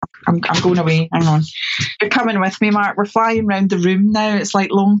I'm going away. Hang on. You're coming with me, Mark. We're flying around the room now. It's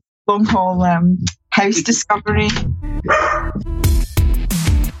like long haul house discovery.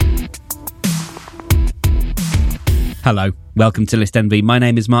 Hello, welcome to List Envy. My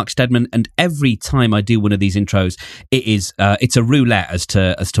name is Mark Steadman, and every time I do one of these intros, it's a roulette as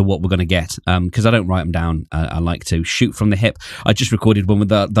to what we're going to get, because I don't write them down. I like to shoot from the hip. I just recorded one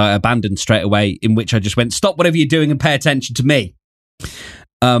that I abandoned straight away, in which I just went, stop whatever you're doing and pay attention to me.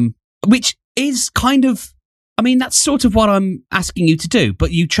 Which is kind of, I mean, that's sort of what I'm asking you to do,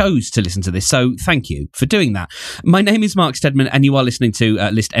 but you chose to listen to this, so thank you for doing that. My name is Mark Steadman, and you are listening to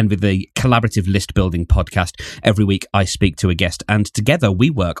List Envy, the collaborative list-building podcast. Every week, I speak to a guest, and together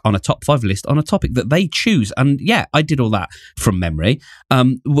we work on a top 5 list on a topic that they choose. And yeah, I did all that from memory.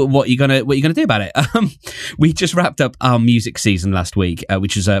 What are you gonna do about it? We just wrapped up our music season last week,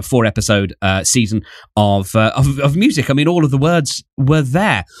 which is a 4-episode season of music. I mean, all of the words were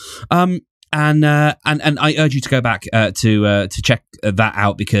there. And I urge you to go back to check that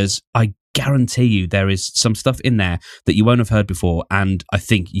out, because I guarantee you there is some stuff in there that you won't have heard before, and I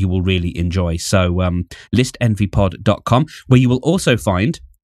think you will really enjoy. So listenvypod.com, where you will also find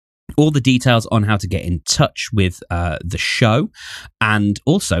all the details on how to get in touch with the show. And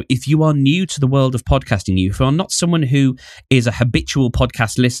also, if you are new to the world of podcasting, if you are not someone who is a habitual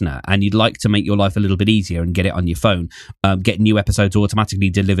podcast listener and you'd like to make your life a little bit easier and get it on your phone, get new episodes automatically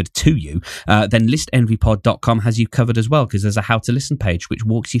delivered to you, then listenvypod.com has you covered as well, because there's a how to listen page which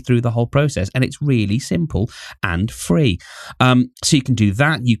walks you through the whole process, and it's really simple and free. So you can do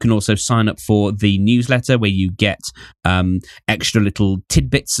that. You can also sign up for the newsletter, where you get extra little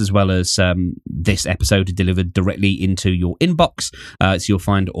tidbits, as well as this episode delivered directly into your inbox. So you'll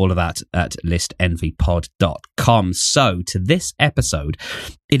find all of that at listenvypod.com. So to this episode,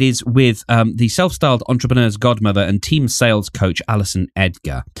 it is with the self-styled entrepreneur's godmother and team sales coach, Alison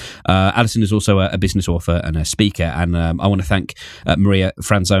Edgar. Alison is also a business author and a speaker, and I want to thank Maria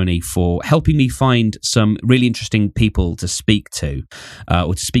Franzoni for helping me find some really interesting people to speak to,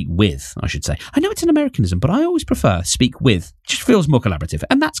 or to speak with, I should say. I know it's an Americanism, but I always prefer speak with. It just feels more collaborative,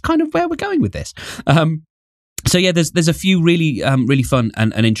 and that's kind of where we're going with this. So yeah, there's a few really fun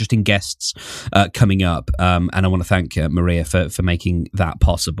and interesting guests coming up, and I want to thank Maria for making that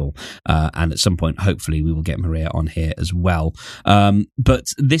possible. And at some point, hopefully, we will get Maria on here as well. But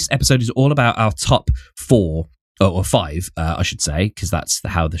this episode is all about our top 4. Or 5, I should say, because that's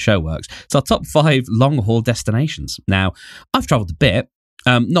how the show works. It's our top 5 long-haul destinations. Now, I've travelled a bit.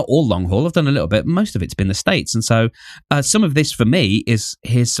 Not all long haul. I've done a little bit. Most of it's been the States. And so some of this for me is,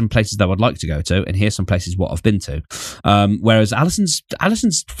 here's some places that I would like to go to, and here's some places what I've been to. Whereas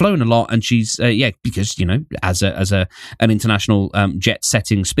Alison's flown a lot, and she's because, you know, as an international jet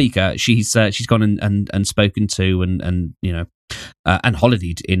setting speaker, she's gone and spoken to and you know, and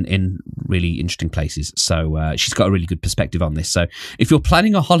holidayed in really interesting places. So she's got a really good perspective on this. So if you're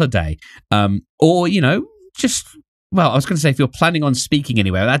planning a holiday, or, you know, just... Well, I was going to say, if you're planning on speaking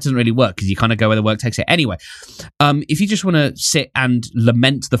anywhere, that doesn't really work, because you kind of go where the work takes you. Anyway, if you just want to sit and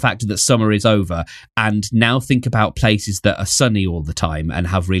lament the fact that summer is over and now think about places that are sunny all the time and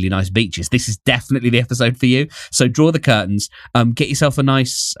have really nice beaches, this is definitely the episode for you. So draw the curtains, get yourself a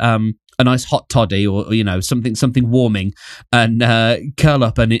nice hot toddy, or you know, something warming, and curl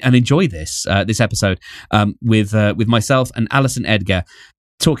up and enjoy this episode with myself and Alison Edgar,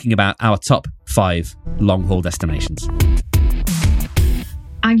 talking about our top 5 long-haul destinations.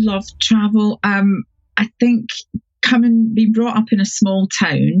 I love travel. I think being brought up in a small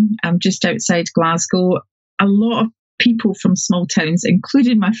town just outside Glasgow, a lot of people from small towns,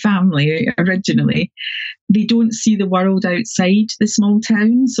 including my family originally, they don't see the world outside the small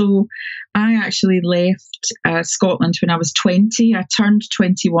town. So I actually left Scotland when I was 20. I turned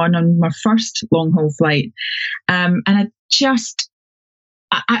 21 on my first long-haul flight. And I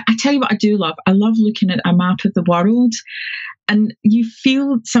tell you what I do love. I love looking at a map of the world, and you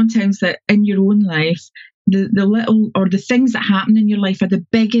feel sometimes that in your own life, the little, or the things that happen in your life are the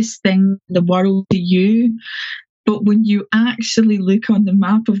biggest thing in the world to you. But when you actually look on the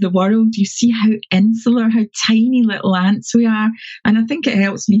map of the world, you see how insular, how tiny little ants we are. And I think it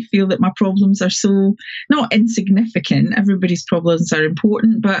helps me feel that my problems are so not insignificant. Everybody's problems are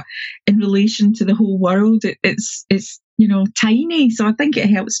important, but in relation to the whole world, it's tiny. So I think it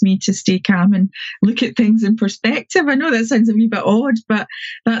helps me to stay calm and look at things in perspective. I know that sounds a wee bit odd, but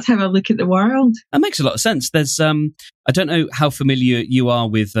that's how I look at the world. That makes a lot of sense. There's, I don't know how familiar you are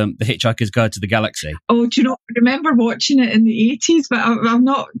with The Hitchhiker's Guide to the Galaxy. Oh, do you know, I remember watching it in the 80s, but I've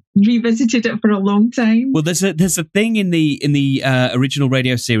not revisited it for a long time. Well, there's a thing in the original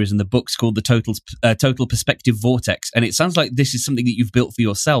radio series and the books called the Total Perspective Vortex, and it sounds like this is something that you've built for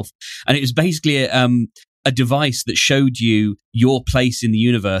yourself. And it was basically a device that showed you your place in the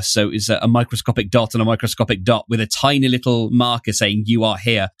universe. So it's a microscopic dot and a microscopic dot with a tiny little marker saying you are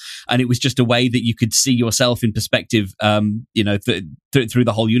here. And it was just a way that you could see yourself in perspective, through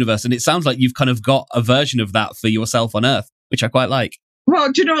the whole universe. And it sounds like you've kind of got a version of that for yourself on Earth, which I quite like.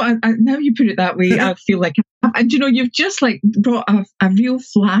 Well, do you know, now you put it that way, I feel like, and you know, you've just like brought a real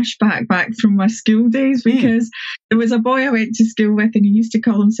flashback back from my school days, because there was a boy I went to school with and he used to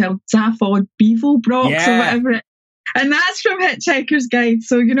call himself Zaphod Beeblebrox or whatever. And that's from Hitchhiker's Guide.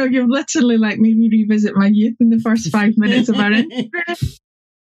 So, you know, you've literally like made me revisit my youth in the first 5 minutes of our interview.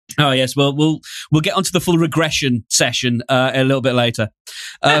 Oh yes, well we'll get onto the full regression session a little bit later.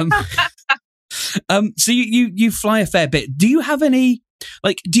 So you fly a fair bit. Do you have any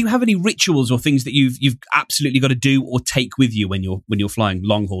rituals or things that you've absolutely got to do or take with you when you're flying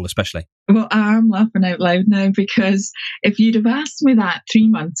long haul, especially? Well, I'm laughing out loud now, because if you'd have asked me that 3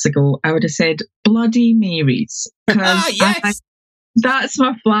 months ago, I would have said Bloody Marys. Yes. That's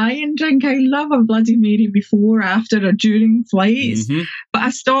my flying drink. I love a Bloody Mary before, after, or during flights. Mm-hmm. But I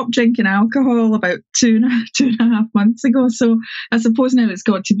stopped drinking alcohol about two and a half months ago. So I suppose now it's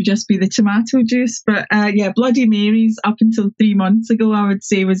got to just be the tomato juice. But Bloody Marys up until 3 months ago, I would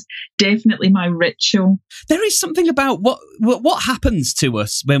say, was definitely my ritual. There is something about what happens to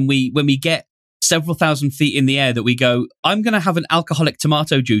us when we get several thousand feet in the air that we go, I'm going to have an alcoholic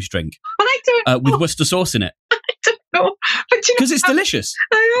tomato juice drink. I don't with Worcester sauce in it. No, but because it's delicious.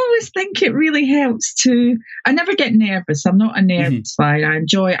 I always think it really helps to. I never get nervous. I'm not a nervous flyer.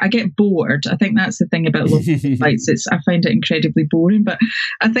 I get bored. I think that's the thing about long flights. I find it incredibly boring. But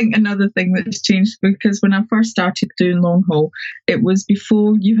I think another thing that's changed, because when I first started doing long haul, it was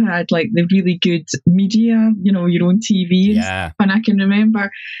before you had like the really good media, you know, your own TV. Yeah. And I can remember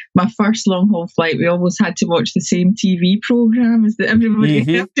my first long haul flight, we always had to watch the same TV program as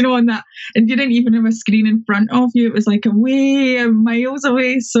everybody else, you know, on that, and you didn't even have a screen in front of you. It was like miles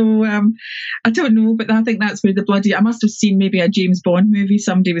away. So I don't know, but I think that's where I must have seen maybe a James Bond movie.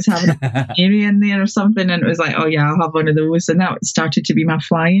 Somebody was having a area in there or something, and it was like, oh yeah, I'll have one of those. And that started to be my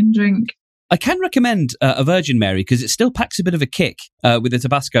flying drink. I can recommend a Virgin Mary, because it still packs a bit of a kick with the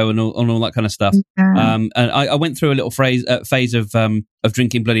Tabasco and all that kind of stuff. Yeah. And I went through a little phase of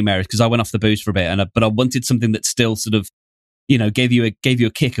drinking Bloody Marys because I went off the booze for a bit, but I wanted something that still sort of, you know, gave you a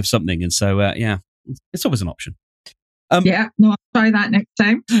kick of something. And so it's always an option. I'll try that next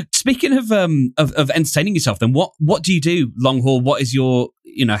time. Speaking of entertaining yourself, then what do you do long haul? What is your,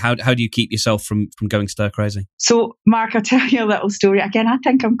 you know, how do you keep yourself from going stir crazy? So, Mark, I'll tell you a little story. Again, I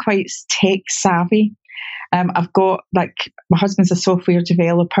think I'm quite tech savvy. I've got, like, my husband's a software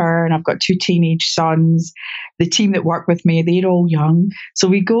developer and I've got 2 teenage sons. The team that work with me, they're all young. So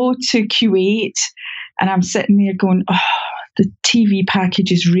we go to Kuwait and I'm sitting there going, oh, the TV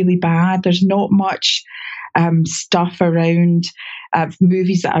package is really bad. There's not much stuff around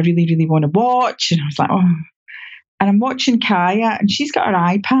movies that I really, really want to watch. And I was like, oh. And I'm watching Kaya and she's got her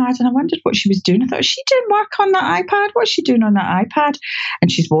iPad and I wondered what she was doing. I thought, is she doing work on that iPad? What's she doing on that iPad?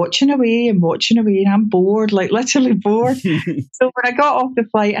 And she's watching away and I'm bored, like literally bored. So when I got off the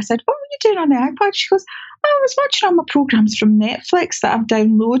flight, I said, what were you doing on the iPad? She goes, I was watching all my programs from Netflix that I've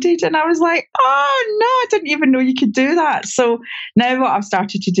downloaded. And I was like, oh no, I didn't even know you could do that. So now what I've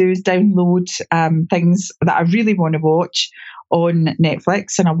started to do is download things that I really want to watch on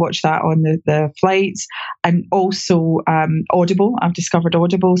Netflix, and I watch that on the flights, and also Audible. I've discovered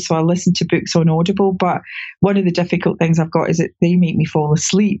Audible, so I listen to books on Audible. But one of the difficult things I've got is that they make me fall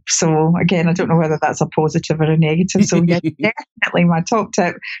asleep. So again, I don't know whether that's a positive or a negative. So yeah, definitely my top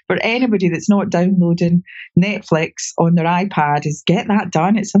tip for anybody that's not downloading Netflix on their iPad is get that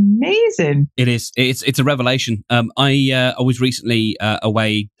done. It's amazing. It is. It's a revelation. I was recently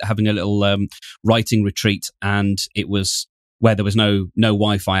away having a little writing retreat, and it was where there was no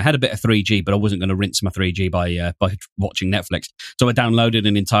Wi-Fi. I had a bit of 3G, but I wasn't going to rinse my 3G by watching Netflix. So I downloaded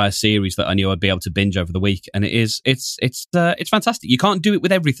an entire series that I knew I'd be able to binge over the week, and it's fantastic. You can't do it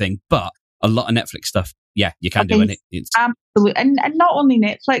with everything, but a lot of Netflix stuff, yeah, you can do it. Absolutely, and not only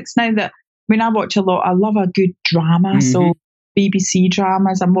Netflix now. I watch a lot. I love a good drama, so BBC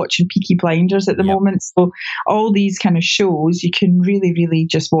dramas. I'm watching Peaky Blinders at the moment. So all these kind of shows you can really, really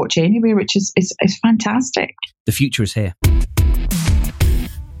just watch anywhere, which is fantastic. The future is here.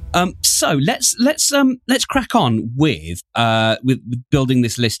 So let's crack on with building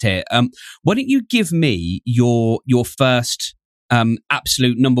this list here. Why don't you give me your first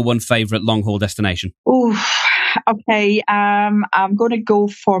absolute number one favourite long haul destination? Oh, okay. I'm going to go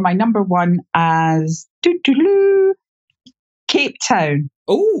for my number one as Cape Town.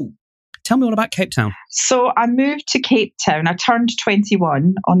 Oh, tell me all about Cape Town. So I moved to Cape Town. I turned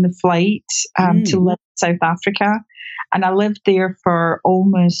 21 on the flight to live in South Africa. And I lived there for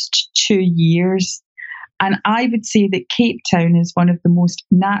almost 2 years. And I would say that Cape Town is one of the most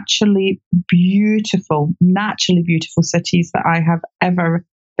naturally beautiful cities that I have ever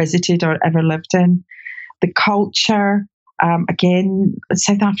visited or ever lived in. The culture, again,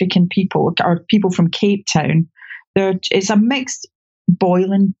 South African people or people from Cape Town, it's a mixed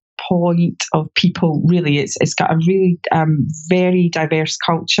boiling point of people, really. It's got a really very diverse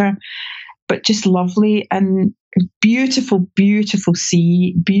culture, but just lovely and beautiful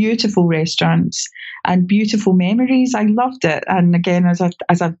sea, beautiful restaurants, and beautiful memories. I loved it. And again, as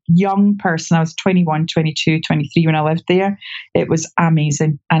a young person, I was 21, 22, 23 when I lived there. It was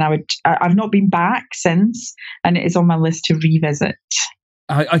amazing. And I've not been back since, and it is on my list to revisit.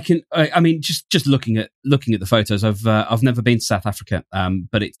 I mean, just looking at the photos, I've never been to South Africa,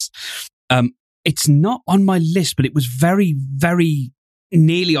 but it's not on my list, but it was very, very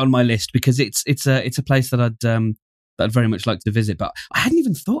nearly on my list because it's a place that I'd very much like to visit, but I hadn't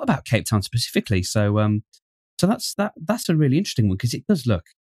even thought about Cape Town specifically. So that's a really interesting one because it does look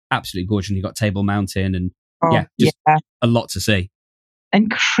absolutely gorgeous. And you've got Table Mountain and a lot to see.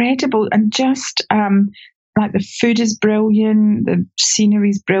 Incredible, and just like the food is brilliant, the scenery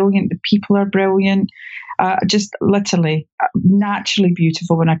is brilliant, the people are brilliant. Just literally naturally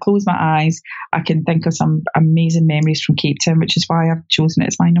beautiful. When I close my eyes, I can think of some amazing memories from Cape Town, which is why I've chosen it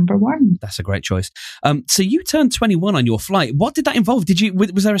as my number one. That's a great choice. So you turned 21 on your flight. What did that involve?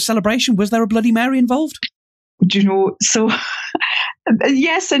 Was there a celebration? Was there a Bloody Mary involved? Do you know? So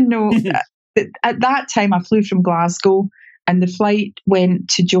yes and no. At that time, I flew from Glasgow. And the flight went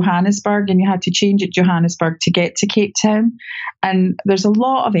to Johannesburg, and you had to change at Johannesburg to get to Cape Town. And there's a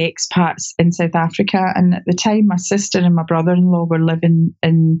lot of expats in South Africa. And at the time, my sister and my brother-in-law were living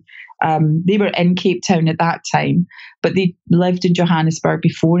in, they were in Cape Town at that time, but they lived in Johannesburg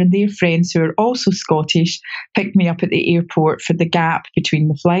before. And their friends, who are also Scottish, picked me up at the airport for the gap between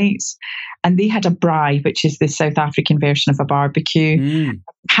the flights. And they had a braai, which is the South African version of a barbecue.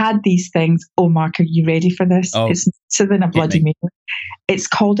 Had these things. Oh, Mark, are you ready for this? Oh, it's nicer than a Bloody Mary. It's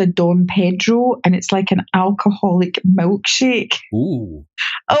called a Dom Pedro, and it's like an alcoholic milkshake. Ooh.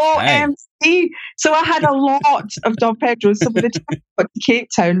 OMG. So I had a lot of Dom Pedros. So by the time I got to Cape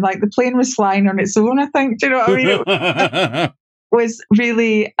Town, like the plane was flying on its own, I think. Do you know what I mean? It was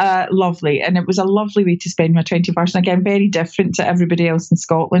really lovely, and it was a lovely way to spend my 21st. And again, very different to everybody else in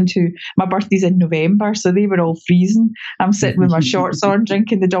Scotland, who my birthday's in November, so they were all freezing. I'm sitting with my shorts on,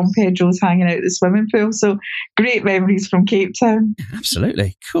 drinking the Dom Pedros, hanging out at the swimming pool. So great memories from Cape Town.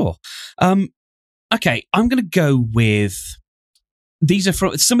 Absolutely. Cool. Okay, I'm going to go with...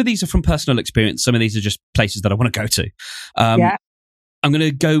 some of these are from personal experience. Some of these are just places that I want to go to. I'm going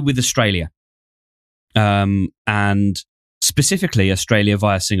to go with Australia. And specifically Australia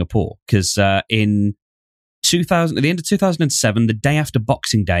via Singapore, because in 2000, at the end of 2007, the day after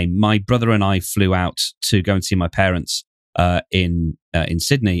Boxing Day, my brother and I flew out to go and see my parents in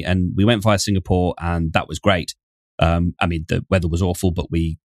Sydney, and we went via Singapore, and that was great. I mean, the weather was awful, but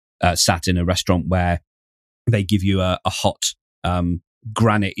we sat in a restaurant where they give you a hot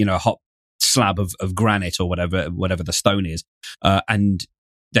granite, a hot slab of granite or whatever the stone is, and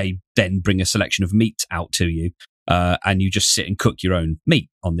they then bring a selection of meat out to you. And you just sit and cook your own meat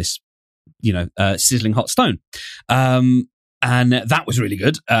on this, sizzling hot stone. And that was really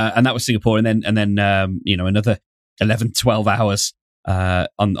good. And that was Singapore. And then another 11, 12 hours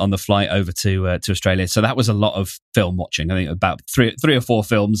on the flight over to Australia. So that was a lot of film watching. I think about three or four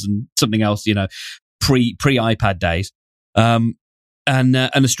films and something else, pre iPad days. And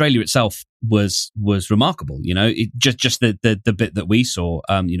Australia itself was remarkable. Just the bit that we saw.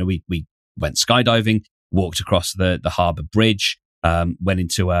 We went skydiving, walked across the harbour bridge, went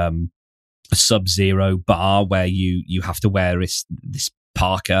into a Sub-Zero bar where you have to wear this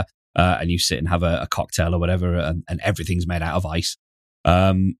parka and you sit and have a cocktail or whatever, and everything's made out of ice.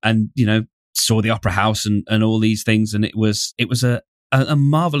 And saw the Opera House and all these things, and it was a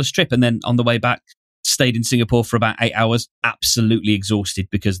marvelous trip. And then on the way back, stayed in Singapore for about 8 hours, absolutely exhausted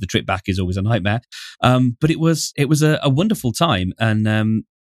because the trip back is always a nightmare. But it was a wonderful time and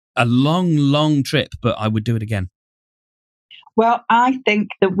a long trip, but I would do it again. Well, I think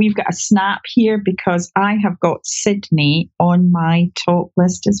that we've got a snap here because I have got Sydney on my top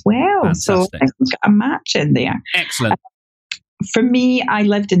list as well. Fantastic. So I think we've got a match in there. Excellent. For me, I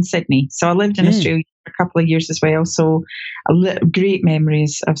lived in Sydney. So I lived in Australia for a couple of years as well. So great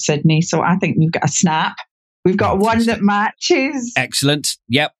memories of Sydney. So I think we've got a snap. We've got one that matches. Excellent.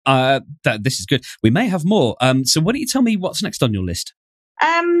 Yep. This is good. We may have more. So why don't you tell me what's next on your list?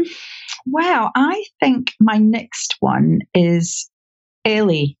 Well, I think my next one is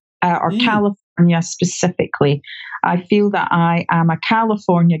LA or California specifically. I feel that I am a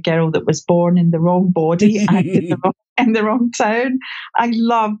California girl that was born in the wrong body and in the wrong town. I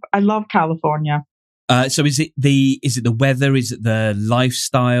love California. So is it the weather? Is it the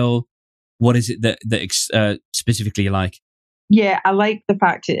lifestyle? What is it that specifically you like? Yeah, I like the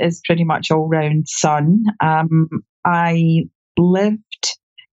fact it is pretty much all round sun. I lived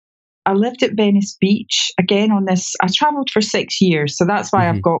at Venice Beach again on this. I traveled for 6 years, so that's why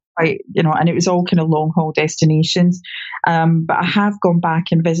I've got quite, and it was all kind of long haul destinations. But I have gone back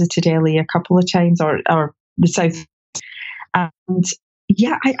and visited LA a couple of times or the South. And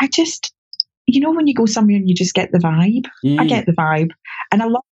yeah, I just, when you go somewhere and you just get the vibe, I get the vibe. And I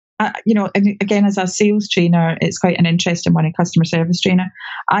love, and again, as a sales trainer, it's quite an interesting one, a customer service trainer.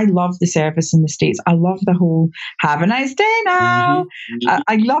 I love the service in the States. I love the whole have a nice day now.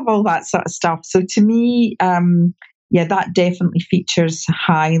 I love all that sort of stuff. So to me, that definitely features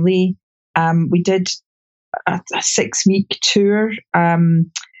highly. We did a 6-week tour.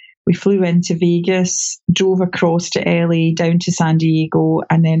 We flew into Vegas, drove across to LA, down to San Diego,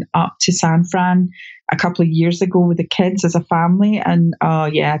 and then up to San Fran a couple of years ago with the kids as a family. And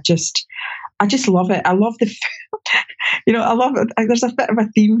I just love it. I love the food. I love it. There's a bit of a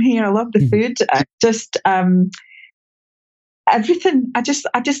theme here. I love the food. Everything. I just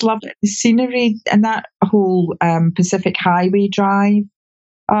love it. The scenery and that whole Pacific Highway drive.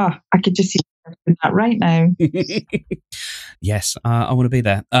 I could just see that right now. Yes, I want to be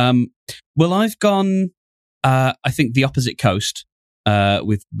there. Well, I've gone. I think the opposite coast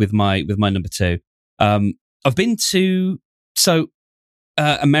with my number 2. I've been to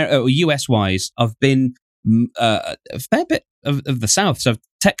America or US wise. I've been a fair bit of the South, so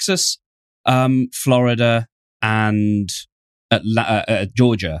Texas, Florida, and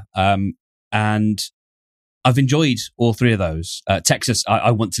Georgia, and I've enjoyed all 3 of those. Texas, I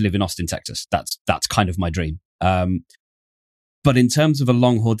want to live in Austin, Texas. That's kind of my dream. But in terms of a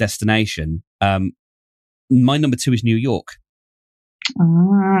long haul destination, my number 2 is New York.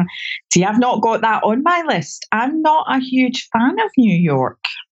 See, I've not got that on my list. I'm not a huge fan of New York.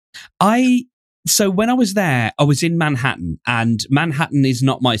 So when I was there, I was in Manhattan, and Manhattan is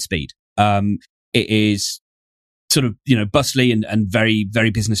not my speed. It is sort of, bustly and very, very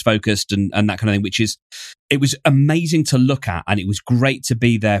business focused and that kind of thing, it was amazing to look at. And it was great to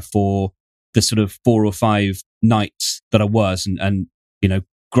be there for the sort of 4 or 5 nights that I was, and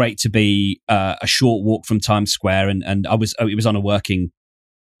great to be a short walk from Times Square. And it was on a working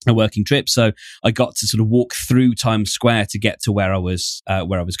trip. So I got to sort of walk through Times Square to get to where I was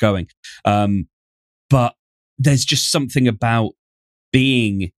going. But there's just something about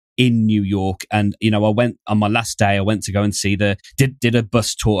being in New York. And, I went on my last day, I went to go and see did a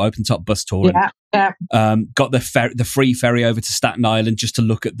bus tour, open top bus tour. And, got the free ferry over to Staten Island just to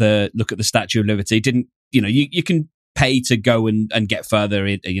look at the Statue of Liberty. Didn't, you can pay to go and get further,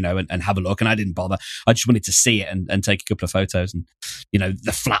 and have a look. And I didn't bother. I just wanted to see it and take a couple of photos and,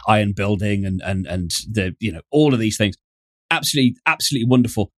 the Flatiron Building and the, all of these things. Absolutely, absolutely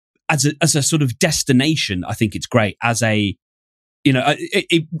wonderful. As a sort of destination, I think it's great. As a,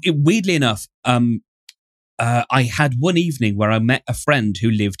 weirdly enough, I had one evening where I met a friend who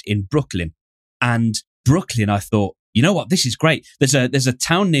lived in Brooklyn, and Brooklyn, I thought, you know what, this is great. There's a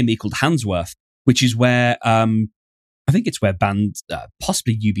town near me called Handsworth, which is where, I think it's where band,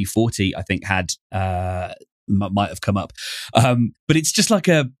 possibly UB40, I think might have come up. But it's just like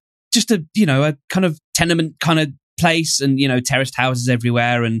a kind of tenement kind of place, and, terraced houses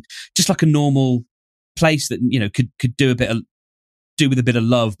everywhere, and just like a normal place that, could do with a bit of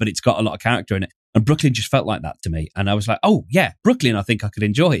love, but it's got a lot of character in it. And Brooklyn just felt like that to me. And I was like, oh yeah, Brooklyn, I think I could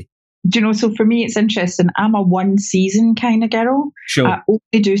enjoy. So for me, it's interesting. I'm a one season kind of girl. Sure. I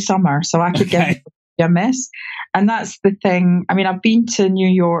only do summer, so I could give a miss. And that's the thing. I mean, I've been to New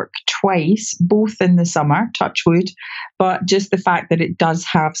York twice, both in the summer, touch wood, but just the fact that it does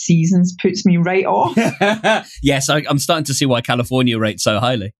have seasons puts me right off. Yes, I'm starting to see why California rates so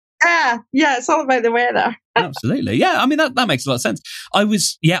highly. Yeah, it's all about the weather. Absolutely. Yeah, I mean, that makes a lot of sense. I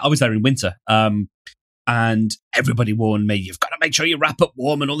was there in winter. And everybody warned me, you've got to make sure you wrap up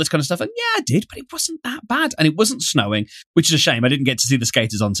warm and all this kind of stuff. And yeah, I did, but it wasn't that bad. And it wasn't snowing, which is a shame. I didn't get to see the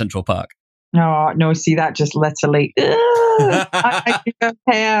skaters on Central Park. No, see, that just literally, I can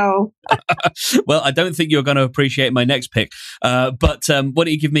hell. Well, I don't think you're going to appreciate my next pick. But why don't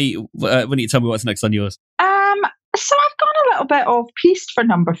you give me, why don't you tell me what's next on yours? So I've gone a little bit off piste for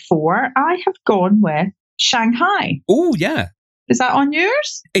number 4. I have gone with Shanghai. Oh, yeah. Is that on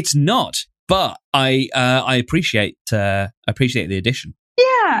yours? It's not, but I appreciate the addition.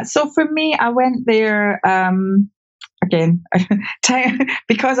 Yeah. So for me, I went there, again,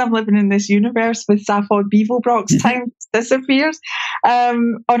 because I'm living in this universe with Safod Beeblebrox, time disappears,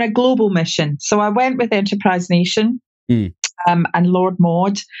 on a global mission. So I went with Enterprise Nation and Lord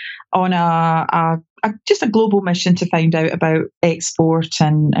Maud on just a global mission to find out about export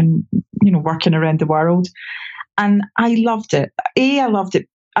and working around the world. And I loved it. I loved it.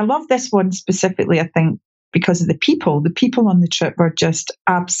 I love this one specifically, I think, because of the people. The people on the trip were just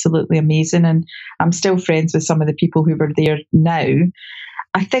absolutely amazing. And I'm still friends with some of the people who were there now.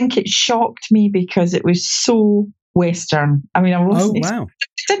 I think it shocked me because it was so Western. I mean, I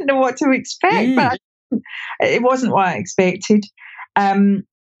didn't know what to expect, but it wasn't what I expected.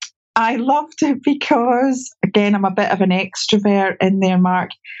 I loved it because, again, I'm a bit of an extrovert in there,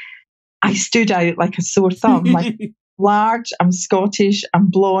 Mark. I stood out like a sore thumb. Like, large, I'm Scottish, I'm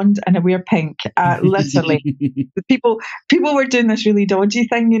blonde, and I wear pink. Literally, the people were doing this really dodgy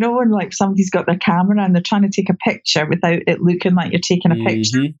thing, and like somebody's got their camera and they're trying to take a picture without it looking like you're taking a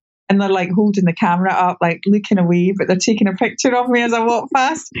picture. And they're like holding the camera up, like looking away, but they're taking a picture of me as I walk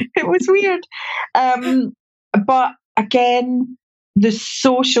past. It was weird. But again, the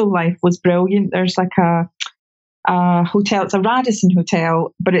social life was brilliant. There's like a hotel. It's a Radisson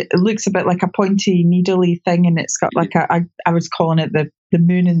hotel, but it looks a bit like a pointy needly thing, and it's got like I was calling it the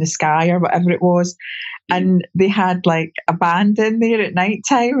moon in the sky or whatever it was, and they had like a band in there at night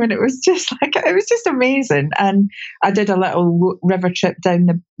time, and it was just amazing. And I did a little river trip down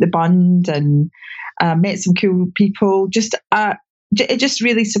the Bund and met some cool people. It just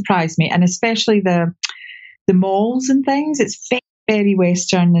really surprised me, and especially the malls and things. It's very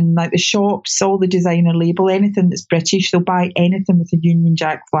Western, and like the shops, all the designer label, anything that's British, they'll buy anything with a Union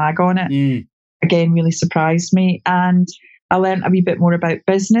Jack flag on it. Again, really surprised me, and I learned a wee bit more about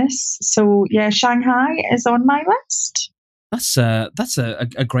business. So yeah, Shanghai is on my list. That's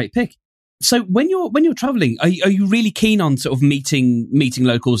a great pick. So when you're traveling, are you really keen on sort of meeting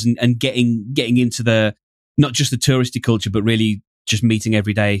locals and getting into the not just the touristy culture, but really just meeting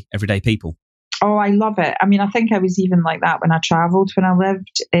everyday people? Oh, I love it. I mean, I think I was even like that when I travelled, when I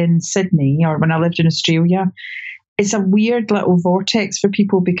lived in Sydney or when I lived in Australia. It's a weird little vortex for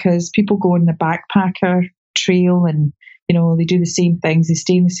people because people go on the backpacker trail and, they do the same things. They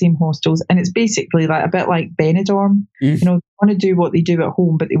stay in the same hostels. And it's basically like a bit like Benidorm. They want to do what they do at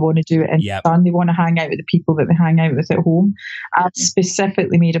home, but they want to do it in the sun. They want to hang out with the people that they hang out with at home. I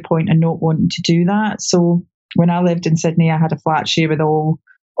specifically made a point of not wanting to do that. So when I lived in Sydney, I had a flat share with all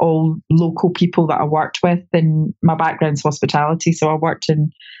local people that I worked with, and my background's hospitality, so I worked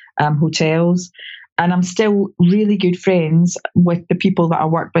in hotels, and I'm still really good friends with the people that I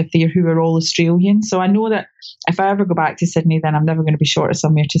worked with there who are all Australian. So I know that if I ever go back to Sydney, then I'm never going to be short of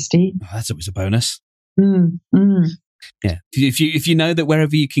somewhere to stay. Oh, that's always a bonus. Yeah, if you know that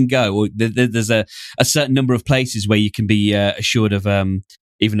wherever you can go, or there's a certain number of places where you can be assured of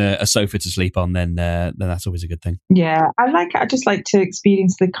even a sofa to sleep on, then that's always a good thing. Yeah, I just like to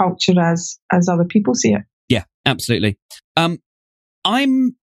experience the culture as other people see it. Yeah, absolutely.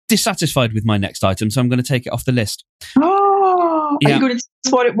 I'm dissatisfied with my next item, so I'm going to take it off the list. Oh, are you going to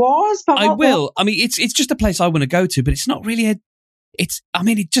tell us what it was? I will. I mean, it's just a place I want to go to, but it's not really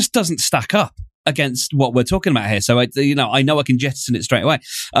it just doesn't stack up against what we're talking about here. So I know I can jettison it straight away,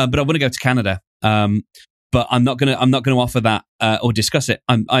 but I want to go to Canada. But I'm not gonna offer that or discuss it.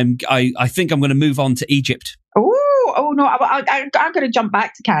 I think I'm gonna move on to Egypt. Oh no! I'm gonna jump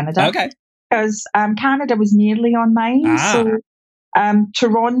back to Canada. Okay. Because Canada was nearly on mine. So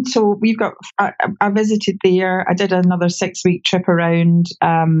Toronto, I visited there. I did another 6-week trip around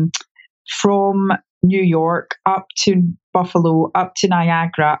from New York up to Buffalo, up to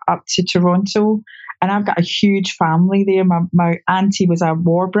Niagara, up to Toronto, and I've got a huge family there. My auntie was a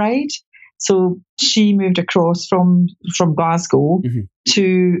war bride. So she moved across from Glasgow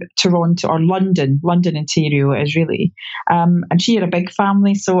to Toronto, or London, Ontario it is really. And she had a big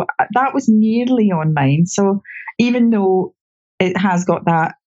family. So that was nearly on mine. So even though it has got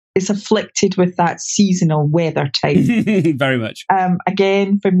that is afflicted with that seasonal weather type. Very much.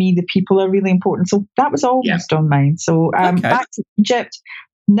 Again, for me, the people are really important. So that was almost on mine. So back to Egypt,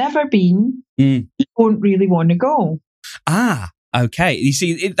 never been, don't really want to go. Okay, you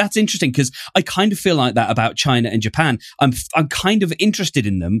see, that's interesting because I kind of feel like that about China and Japan. I'm kind of interested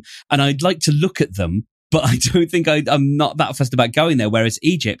in them, and I'd like to look at them, but I don't think I'm not that fussed about going there. Whereas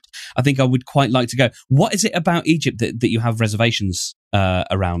Egypt, I think I would quite like to go. What is it about Egypt that you have reservations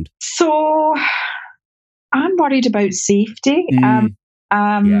around? So I'm worried about safety. And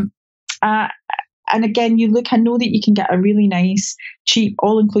again, I know that you can get a really nice, cheap,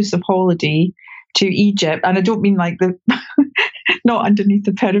 all-inclusive holiday to Egypt, and I don't mean like the not underneath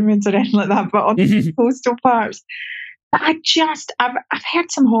the pyramids or anything like that, but on the coastal parts. I've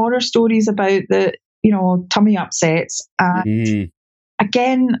heard some horror stories about the tummy upsets, and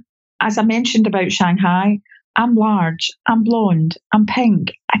again, as I mentioned about Shanghai, I'm large, I'm blonde, I'm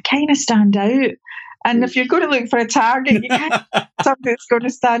pink. I kind of stand out, and if you're going to look for a target, you can't something that's going to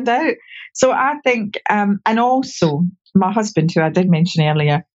stand out. So I think, and also my husband, who I did mention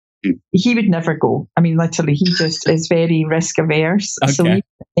earlier, he would never go. I mean, literally, he just is very risk averse. Okay. So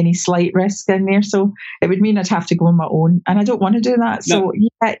any slight risk in there. So it would mean I'd have to go on my own. And I don't want to do that. No. So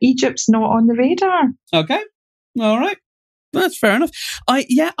yeah, Egypt's not on the radar. Okay. All right. That's fair enough. I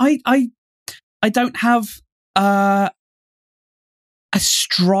don't have a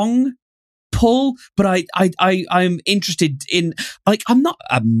strong pull, but I'm interested in, like, I'm not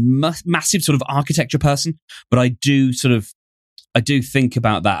a massive sort of architecture person, but I do think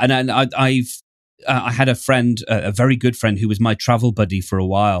about that. And I had a friend, a very good friend, who was my travel buddy for a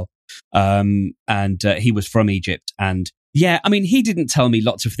while. And he was from Egypt. And yeah, I mean, he didn't tell me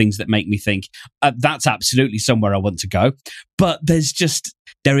lots of things that make me think that's absolutely somewhere I want to go. But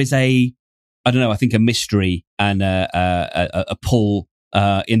there is I don't know, I think a mystery and a pull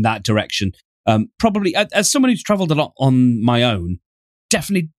in that direction. Probably as someone who's traveled a lot on my own,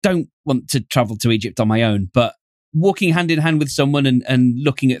 definitely don't want to travel to Egypt on my own, but walking hand in hand with someone and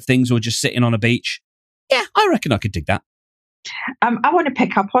looking at things, or just sitting on a beach, yeah, I reckon I could dig that. I want to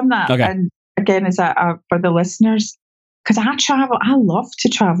pick up on that. Okay. And again, for the listeners, because I love to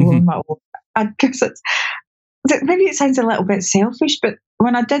travel on my own. Maybe it sounds a little bit selfish, but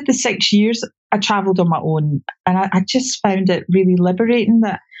when I did the 6 years, I travelled on my own, and I just found it really liberating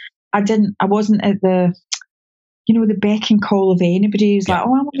that I wasn't at the the beck and call of anybody who's like,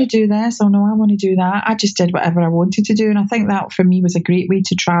 oh, I want to do this, oh no, I want to do that. I just did whatever I wanted to do. And I think that for me was a great way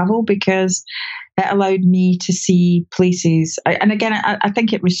to travel, because it allowed me to see places. And again, I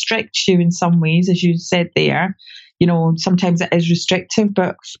think it restricts you in some ways, as you said there. Sometimes it is restrictive,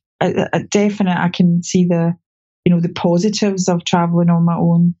 but definitely I can see the positives of traveling on my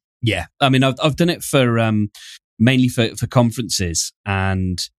own. Yeah. I mean, I've done it for mainly for conferences,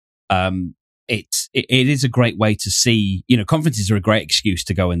 and it is a great way to see, conferences are a great excuse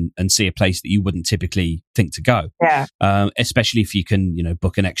to go and see a place that you wouldn't typically think to go. Yeah. Especially if you can,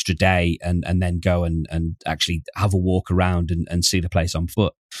 book an extra day and then go and actually have a walk around and see the place on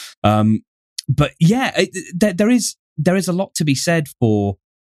foot. But yeah, there is a lot to be said for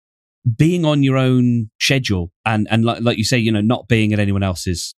being on your own schedule and like you say, not being at anyone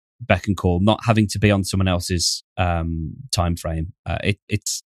else's beck and call, not having to be on someone else's time frame. It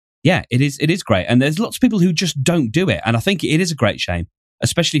is great. And there's lots of people who just don't do it. And I think it is a great shame,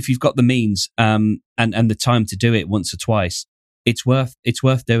 especially if you've got the means and the time to do it once or twice. It's worth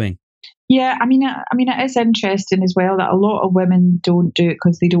doing. Yeah, I mean, it is interesting as well that a lot of women don't do it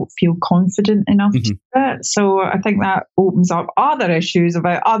because they don't feel confident enough to do it. So I think that opens up other issues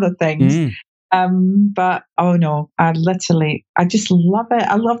about other things. But oh no, I just love it.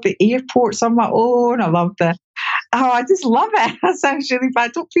 I love the airports on my own. I just love it. That sounds really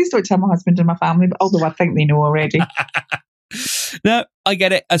bad. Please don't tell my husband and my family, but although I think they know already. No, I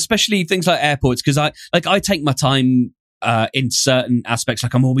get it. Especially things like airports, because I take my time in certain aspects.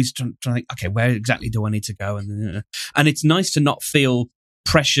 Like I'm always trying to think, okay, where exactly do I need to go? And it's nice to not feel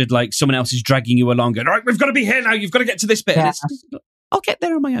pressured, like someone else is dragging you along. And all right, we've got to be here now. You've got to get to this bit. Yeah. I'll get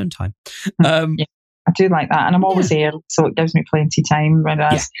there on my own time. Yeah, I do like that, and I'm always there, so it gives me plenty of time.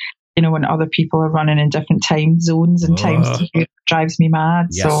 Whereas, when other people are running in different time zones and times, it drives me mad.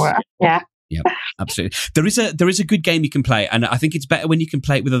 Yes. So yeah, absolutely. There is a good game you can play, and I think it's better when you can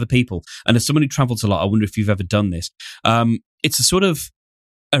play it with other people. And as someone who travels a lot, I wonder if you've ever done this. It's a sort of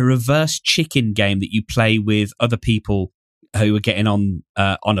a reverse chicken game that you play with other people who are getting on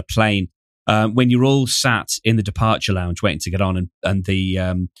a plane. When you're all sat in the departure lounge waiting to get on, and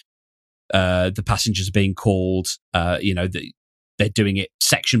the passengers are being called, they're doing it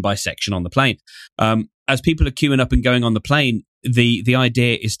section by section on the plane. As people are queuing up and going on the plane, the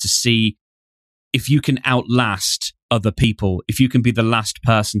idea is to see if you can outlast other people. If you can be the last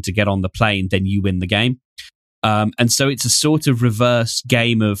person to get on the plane, then you win the game. And so it's a sort of reverse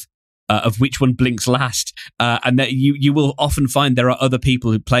game of which one blinks last, and that you will often find there are other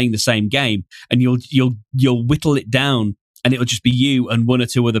people who are playing the same game, and you'll whittle it down, and it'll just be you and one or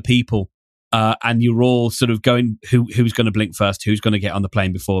two other people, and you're all sort of going, who's going to blink first, who's going to get on the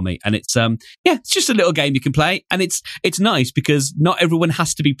plane before me, and it's it's just a little game you can play, and it's nice because not everyone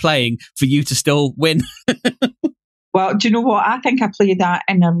has to be playing for you to still win. Well, do you know what? I think I play that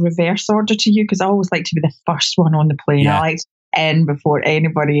in a reverse order to you because I always like to be the first one on the plane. Yeah. I like to end before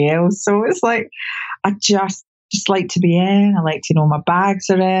anybody else. So it's like, I just like to be in. I like to know my bags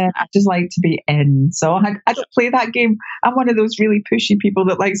are in. I just like to be in. So I don't play that game. I'm one of those really pushy people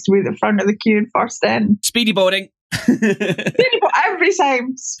that likes to be at the front of the queue and first in. Speedy boarding. Every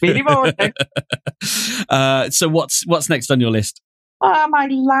time. Speedy boarding. So what's next on your list? My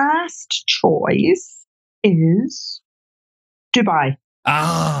last choice is Dubai.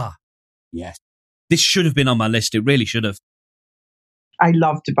 Ah, yes. This should have been on my list. It really should have. I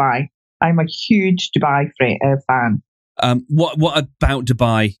love Dubai. I'm a huge Dubai fan. What about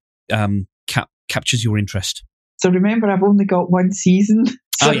Dubai captures your interest? So remember, I've only got one season.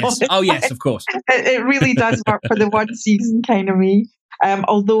 So yes, of course. It really does work for the one season kind of me.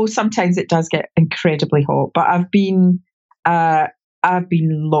 Although sometimes it does get incredibly hot. But I've been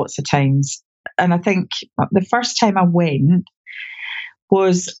lots of times. And I think the first time I went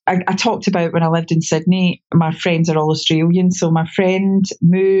was, I talked about when I lived in Sydney, my friends are all Australian. So my friend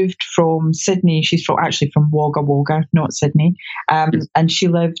moved from Sydney. She's actually from Wagga Wagga, not Sydney. And she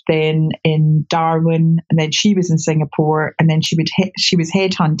lived then in Darwin, and then she was in Singapore, and then she was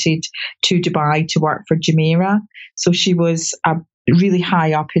headhunted to Dubai to work for Jumeirah. So she was really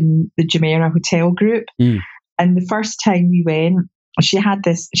high up in the Jumeirah hotel group. And the first time we went, she had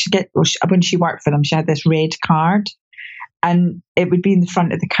this, when she worked for them, she had this red card, and it would be in the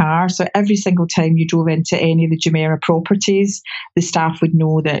front of the car. So every single time you drove into any of the Jumeirah properties, the staff would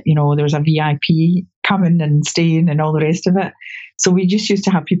know that, there was a VIP coming and staying and all the rest of it. So we just used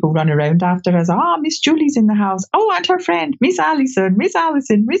to have people run around after us. Oh, Miss Julie's in the house. Oh, and her friend, Miss Alison,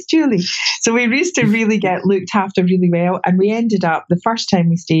 Miss Julie. So we used to really get looked after really well. And we ended up, the first time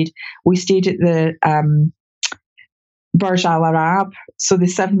we stayed at the Burj Al Arab, so the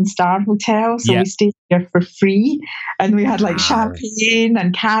 7-star hotel. So we stayed there for free, and we had like champagne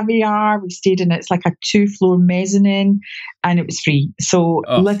and caviar. We stayed in it's like a 2-floor mezzanine, and it was free. So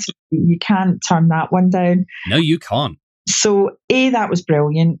literally, you can't turn that one down. No, you can't. So A, that was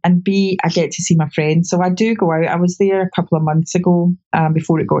brilliant, and B, I get to see my friends. So I do go out. I was there a couple of months ago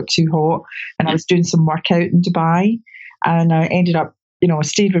before it got too hot, and I was doing some work out in Dubai, and I ended up, I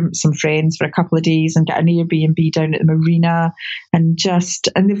stayed with some friends for a couple of days and got an Airbnb down at the marina, and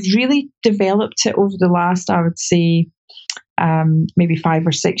they've really developed it over the last, I would say, maybe 5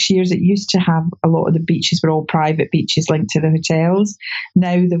 or 6 years. It used to have a lot of the beaches were all private beaches linked to the hotels.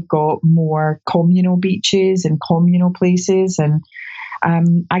 Now they've got more communal beaches and communal places, and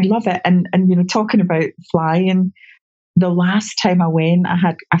I love it. And talking about flying, the last time I went,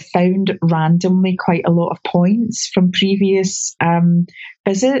 I found randomly quite a lot of points from previous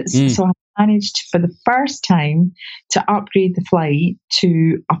visits. So I managed for the first time to upgrade the flight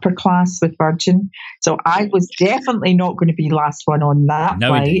to upper class with Virgin. So I was definitely not going to be last one on that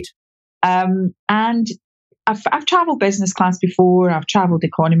flight. And I've travelled business class before. I've travelled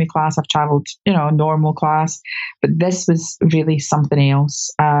economy class. I've travelled, normal class. But this was really something else.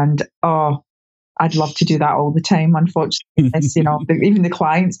 And I'd love to do that all the time. Unfortunately, even the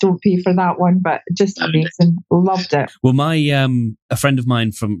clients don't pay for that one, but just amazing. Loved it. Well, my a friend of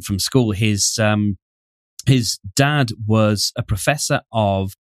mine from school, his dad was a professor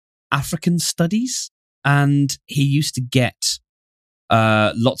of African studies, and he used to get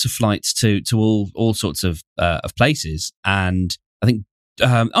lots of flights to all sorts of places. And I think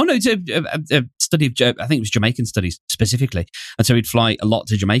it's a study of, I think it was Jamaican studies specifically, and so he'd fly a lot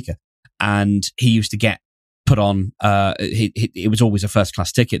to Jamaica. And he used to get put on, it was always a first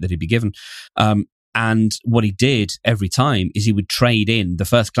class ticket that he'd be given. And what he did every time is he would trade in the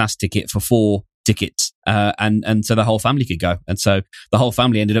first class ticket for 4 tickets. And so the whole family could go. And so the whole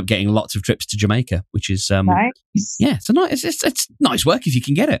family ended up getting lots of trips to Jamaica, which is, nice. Yeah, it's nice work if you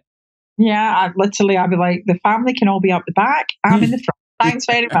can get it. Yeah, I'd be like, the family can all be up the back. I'm in the front. Thanks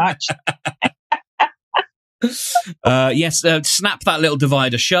very much. Yes, snap that little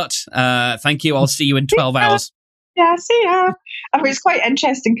divider shut. Thank you. I'll see you in 12 hours. Yeah, see ya. I mean, it's quite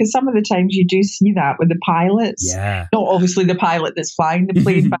interesting because some of the times you do see that with the pilots. Yeah. Not obviously the pilot that's flying the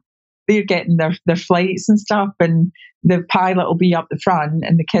plane, but they're getting their flights and stuff, and the pilot will be up the front,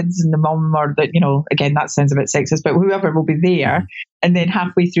 and the kids and the mum, or the, again, that sounds a bit sexist, but whoever will be there, and then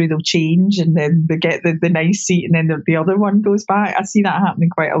halfway through they'll change, and then they get the nice seat, and then the other one goes back. I see that happening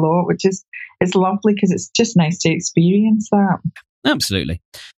quite a lot, which is it's lovely because it's just nice to experience that. Absolutely.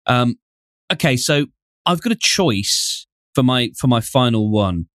 Okay, so I've got a choice for my final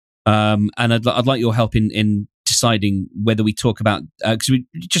one, and I'd like your help in deciding whether we talk about, because we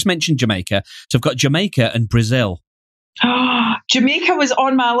just mentioned Jamaica, so I've got Jamaica and Brazil. Jamaica was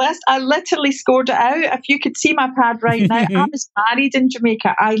on my list. I literally scored it out. If you could see my pad right now, I was married in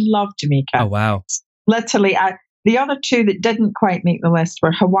Jamaica. I love Jamaica. Oh, wow. Literally, the other two that didn't quite make the list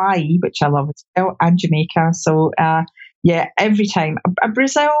were Hawaii, which I love as well, and Jamaica. So, every time.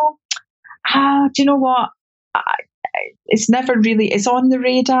 Brazil, do you know what? It's never really, it's on the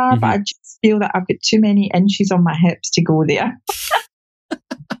radar, but I just feel that I've got too many inches on my hips to go there.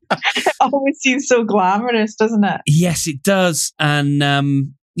 It always seems so glamorous, doesn't it? Yes, it does. And I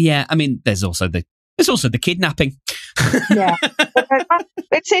mean, there's also the kidnapping. Yeah,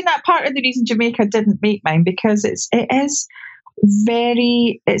 I'd say that part of the reason Jamaica didn't make mine, because it's a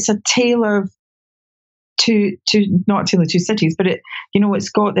tale of not a tale of two cities, but it's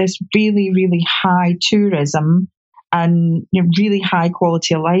got this really, really high tourism and really high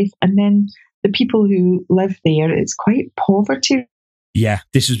quality of life, and then the people who live there, it's quite poverty. Yeah,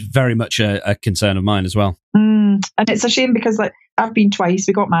 this is very much a concern of mine as well. And it's a shame because I've been twice.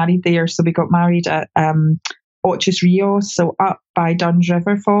 We got married there. So we got married at Ochos Rios, so up by Duns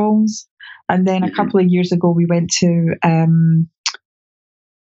River Falls. And then a couple of years ago, we went to,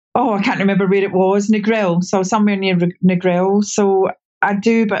 I can't remember where it was, Negril. So somewhere near Negril. So I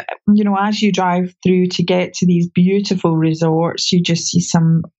do, but, as you drive through to get to these beautiful resorts, you just see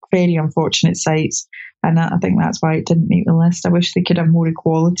some very unfortunate sights. And I think that's why it didn't make the list. I wish they could have more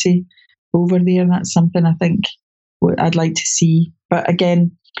equality over there. That's something I think I'd like to see. But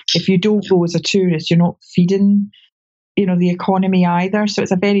again, if you don't go as a tourist, you're not feeding, the economy either. So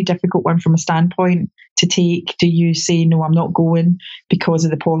it's a very difficult one from a standpoint to take. Do you say, no, I'm not going because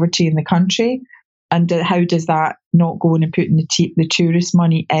of the poverty in the country? And how does that not going and putting the tourist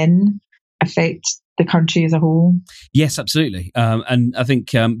money in affect the country as a whole? Yes, absolutely. And I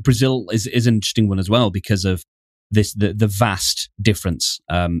think Brazil is an interesting one as well because of the vast difference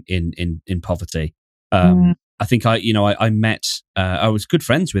in poverty. I think I met I was good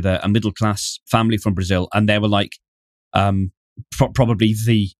friends with a middle class family from Brazil, and they were like probably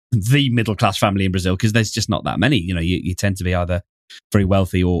the middle class family in Brazil, because there's just not that many. You tend to be either very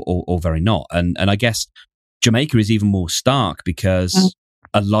wealthy or very not, and I guess Jamaica is even more stark because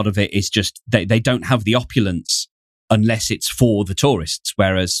a lot of it is just they don't have the opulence unless it's for the tourists,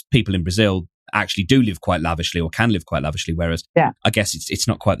 whereas people in Brazil actually do live quite lavishly or can live quite lavishly, whereas I guess it's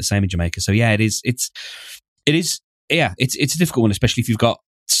not quite the same in Jamaica. So it's a difficult one, especially if you've got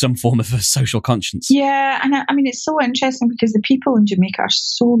some form of a social conscience. Yeah, and I mean, it's so interesting because the people in Jamaica are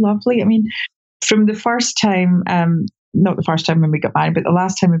so lovely. I mean, from the first time, not the first time when we got married, but the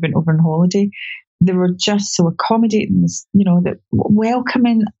last time we went over on holiday, they were just so accommodating,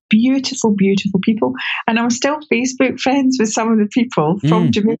 welcoming, beautiful, beautiful people. And I'm still Facebook friends with some of the people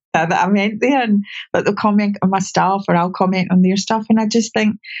from Jamaica that I met there, and that they'll comment on my stuff or I'll comment on their stuff. And I just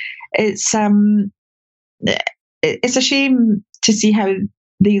think it's a shame to see how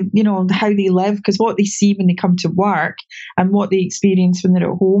they live, because what they see when they come to work and what they experience when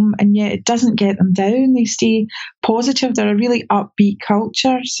they're at home, and yet it doesn't get them down. They stay positive. They're a really upbeat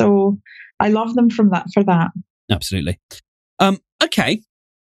culture. So I love them for that. Absolutely. Okay.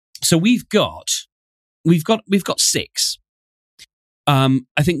 So we've got 6. I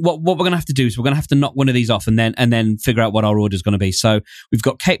think what we're going to have to do is we're going to have to knock one of these off and then figure out what our order is going to be. So we've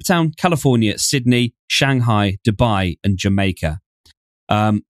got Cape Town, California, Sydney, Shanghai, Dubai, and Jamaica.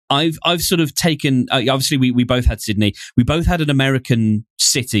 I've sort of taken, obviously we both had Sydney. We both had an American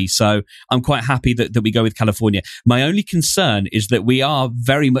city, so I'm quite happy that we go with California. My only concern is that we are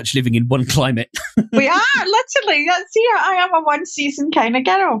very much living in one climate. We are, literally. See, I am a one season kind of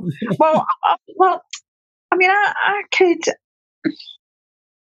girl. Well, I mean, I could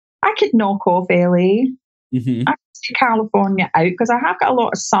knock off LA. I could take California out because I have got a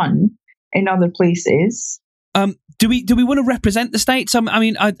lot of sun in other places. Do we want to represent the States? I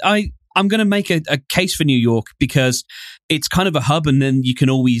mean, I'm going to make a case for New York because it's kind of a hub, and then you can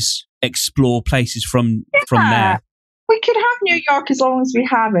always explore places from there. We could have New York as long as we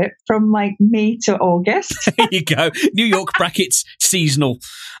have it from like May to August. There you go. New York brackets seasonal.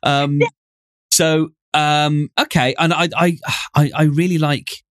 So okay, and I really like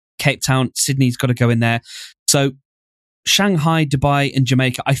Cape Town. Sydney's got to go in there. So Shanghai, Dubai, and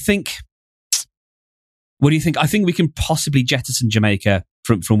Jamaica. I think. What do you think? I think we can possibly jettison Jamaica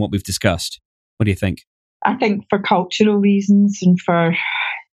from what we've discussed. What do you think? I think for cultural reasons and for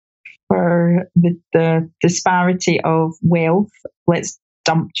the disparity of wealth, let's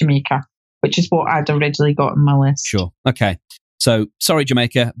dump Jamaica, which is what I'd originally got on my list. Sure. Okay. So sorry,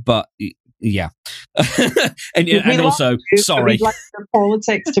 Jamaica, but yeah. and also sorry. We'd like the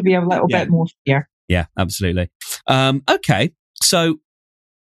politics to be a little bit more fair. Yeah, absolutely. Okay. So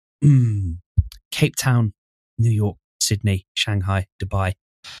Cape Town, New York, Sydney, Shanghai, Dubai.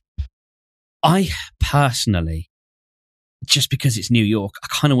 I personally, just because it's New York, I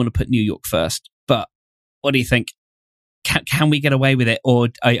kind of want to put New York first. But what do you think? Can we get away with it, or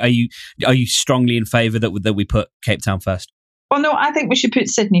are you strongly in favour that we put Cape Town first? Well, no, I think we should put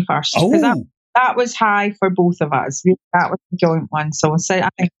Sydney first. Oh, that was high for both of us. That was the joint one, so I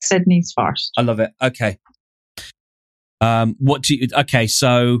think Sydney's first. I love it. Okay. What do you? Okay,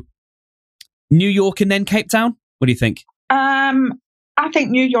 so New York and then Cape Town. What do you think? I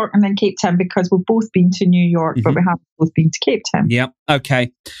think New York and then Cape Town, because we've both been to New York, but we haven't both been to Cape Town. Yeah.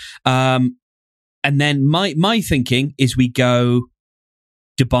 Okay. And then my thinking is we go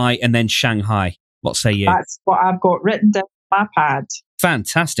Dubai and then Shanghai. What say you? That's what I've got written down on my pad.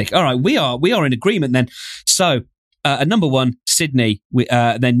 Fantastic. All right, we are in agreement then. So, at number 1, Sydney,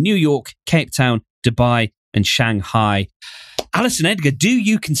 then New York, Cape Town, Dubai, and Shanghai. Alison Edgar, do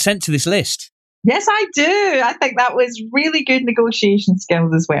you consent to this list? Yes, I do. I think that was really good negotiation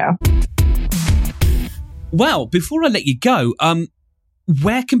skills as well. Well, before I let you go,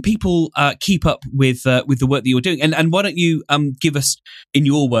 where can people keep up with the work that you're doing? And why don't you give us, in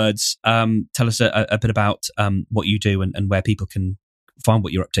your words, tell us a bit about what you do and where people can find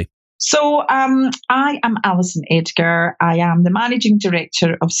what you're up to. So I am Alison Edgar. I am the Managing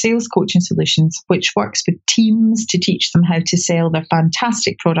Director of Sales Coaching Solutions, which works with teams to teach them how to sell their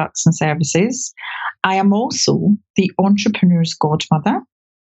fantastic products and services. I am also the Entrepreneur's Godmother,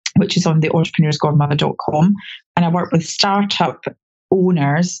 which is on the entrepreneursgodmother.com. And I work with startup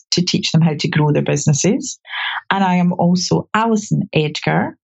owners to teach them how to grow their businesses. And I am also Alison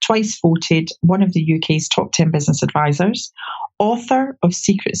Edgar, twice voted one of the UK's top 10 business advisors, author of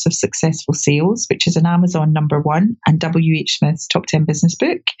Secrets of Successful Sales, which is an Amazon #1 and W.H. Smith's top 10 business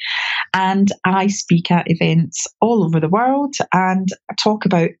book. And I speak at events all over the world and talk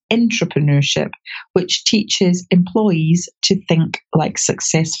about entrepreneurship, which teaches employees to think like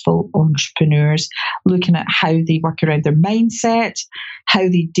successful entrepreneurs, looking at how they work around their mindset, how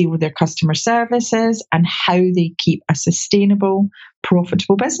they deal with their customer services, and how they keep a sustainable,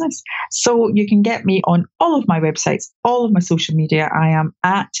 profitable business. So you can get me on all of my websites, all of my social media. I am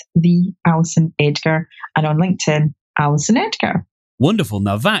at the Alison Edgar, and on LinkedIn, Alison Edgar. Wonderful.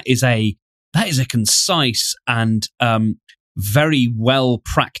 Now that is a concise and very well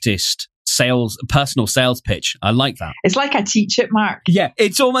practiced personal sales pitch. I like that. It's like I teach it, Mark. Yeah,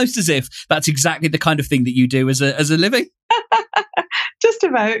 it's almost as if that's exactly the kind of thing that you do as a living. Just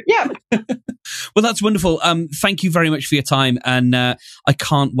about, yeah. Well, that's wonderful. Thank you very much for your time, and I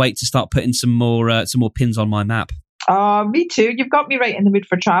can't wait to start putting some more pins on my map. Oh, me too. You've got me right in the mood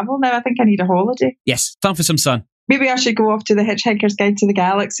for travel now. I think I need a holiday. Yes, time for some sun. Maybe I should go off to the Hitchhiker's Guide to the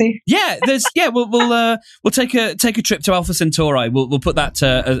Galaxy. Yeah, we'll take a trip to Alpha Centauri. We'll put that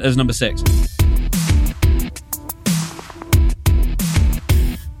as number 6.